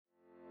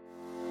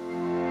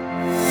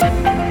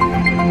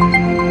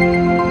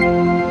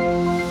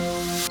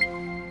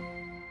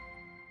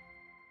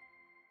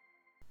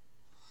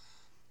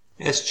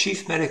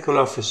Chief Medical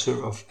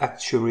Officer of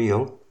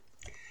Actuarial,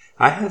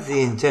 I have the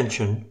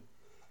intention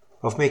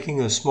of making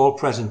a small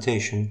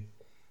presentation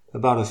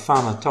about a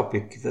pharma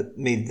topic that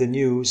made the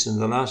news in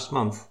the last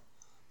month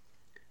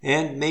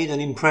and made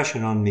an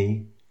impression on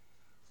me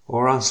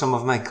or on some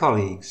of my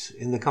colleagues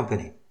in the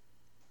company.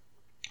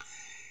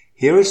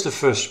 Here is the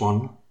first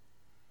one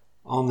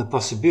on the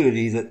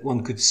possibility that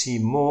one could see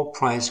more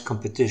price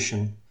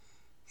competition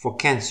for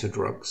cancer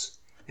drugs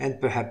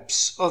and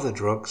perhaps other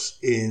drugs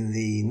in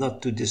the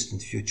not too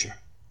distant future.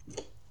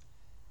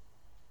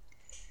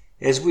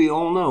 As we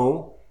all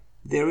know,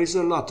 there is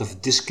a lot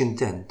of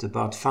discontent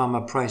about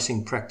pharma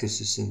pricing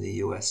practices in the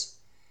US,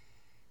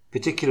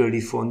 particularly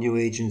for new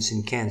agents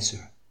in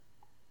cancer.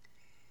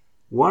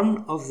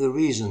 One of the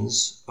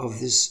reasons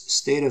of this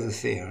state of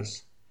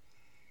affairs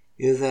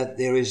is that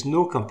there is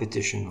no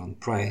competition on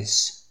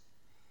price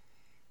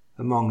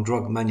among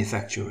drug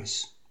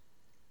manufacturers,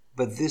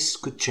 but this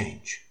could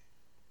change.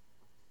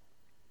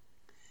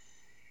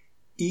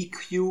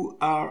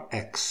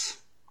 EQRx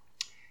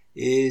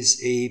is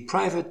a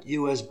private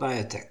US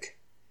biotech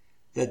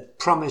that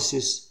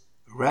promises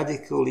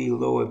radically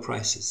lower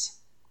prices.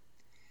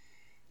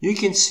 You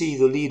can see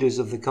the leaders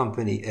of the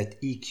company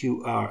at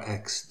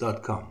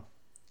eqrx.com.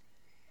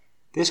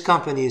 This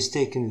company is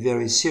taken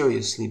very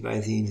seriously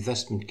by the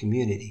investment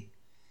community.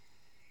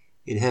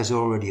 It has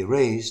already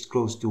raised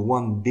close to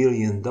 $1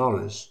 billion,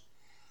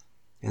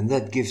 and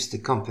that gives the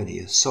company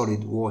a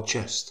solid war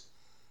chest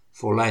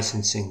for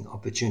licensing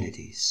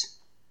opportunities.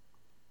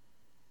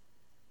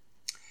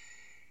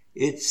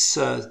 Its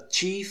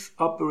Chief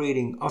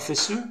Operating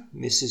Officer,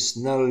 Mrs.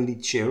 Natalie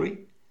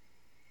Cherry,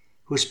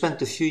 who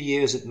spent a few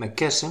years at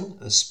McKesson,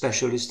 a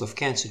specialist of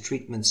cancer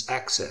treatments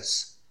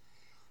access,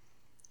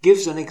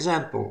 gives an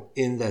example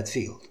in that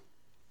field.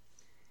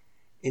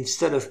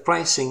 Instead of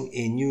pricing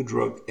a new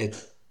drug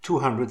at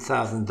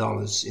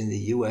 $200,000 in the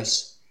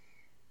US,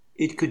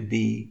 it could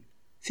be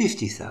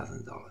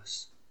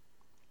 $50,000.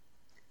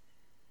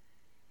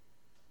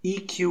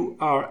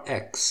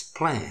 EQRx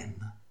plan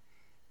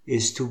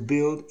is to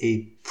build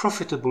a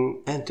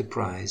profitable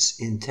enterprise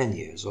in 10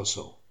 years or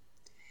so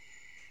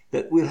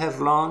that will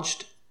have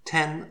launched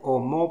 10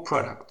 or more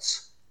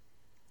products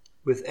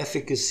with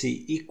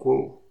efficacy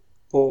equal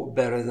or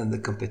better than the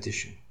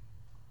competition.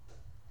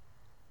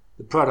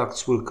 The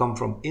products will come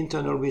from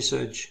internal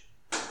research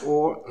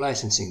or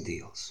licensing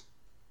deals.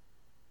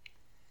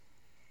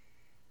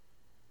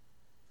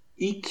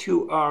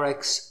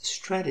 EQRx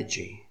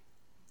strategy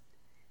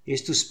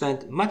is to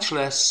spend much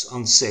less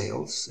on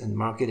sales and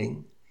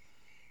marketing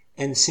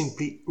and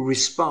simply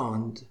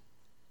respond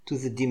to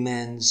the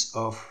demands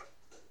of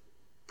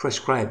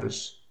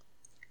prescribers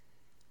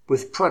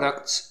with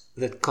products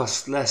that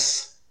cost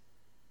less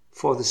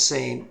for the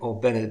same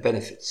or better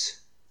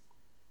benefits.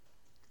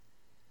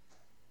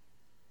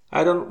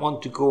 I don't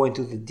want to go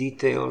into the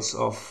details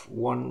of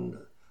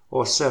one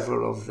or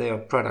several of their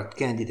product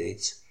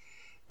candidates,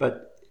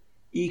 but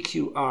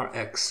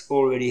EQRx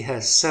already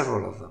has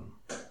several of them,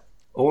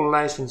 all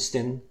licensed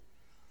in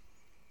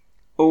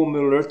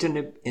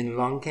Aumolertinib in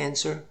lung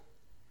cancer,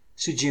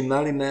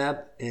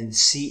 Sugemalimab in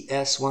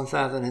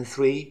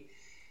CS1003,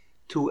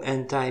 two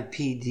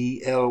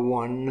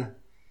anti-PD-L1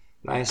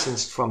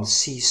 licensed from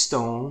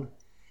CStone,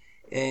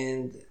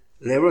 and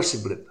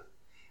Lerosiblib,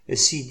 a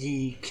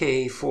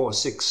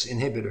CDK4/6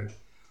 inhibitor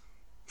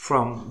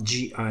from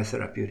GI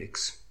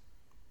Therapeutics.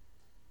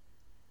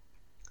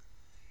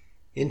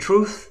 In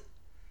truth,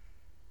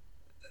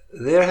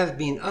 there have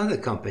been other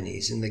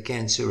companies in the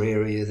cancer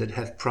area that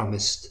have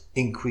promised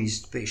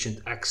increased patient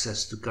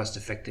access to cost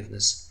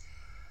effectiveness.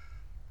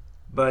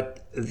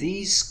 But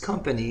these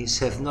companies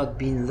have not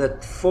been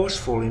that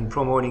forceful in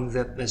promoting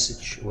that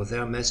message or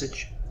their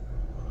message,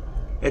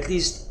 at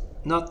least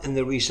not in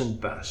the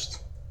recent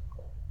past.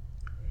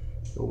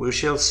 We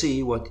shall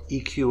see what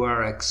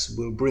EQRx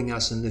will bring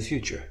us in the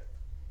future.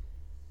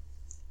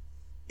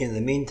 In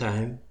the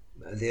meantime,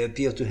 they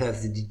appear to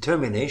have the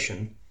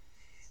determination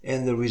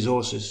and the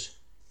resources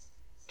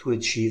to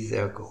achieve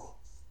their goal.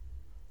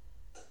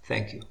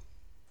 Thank you.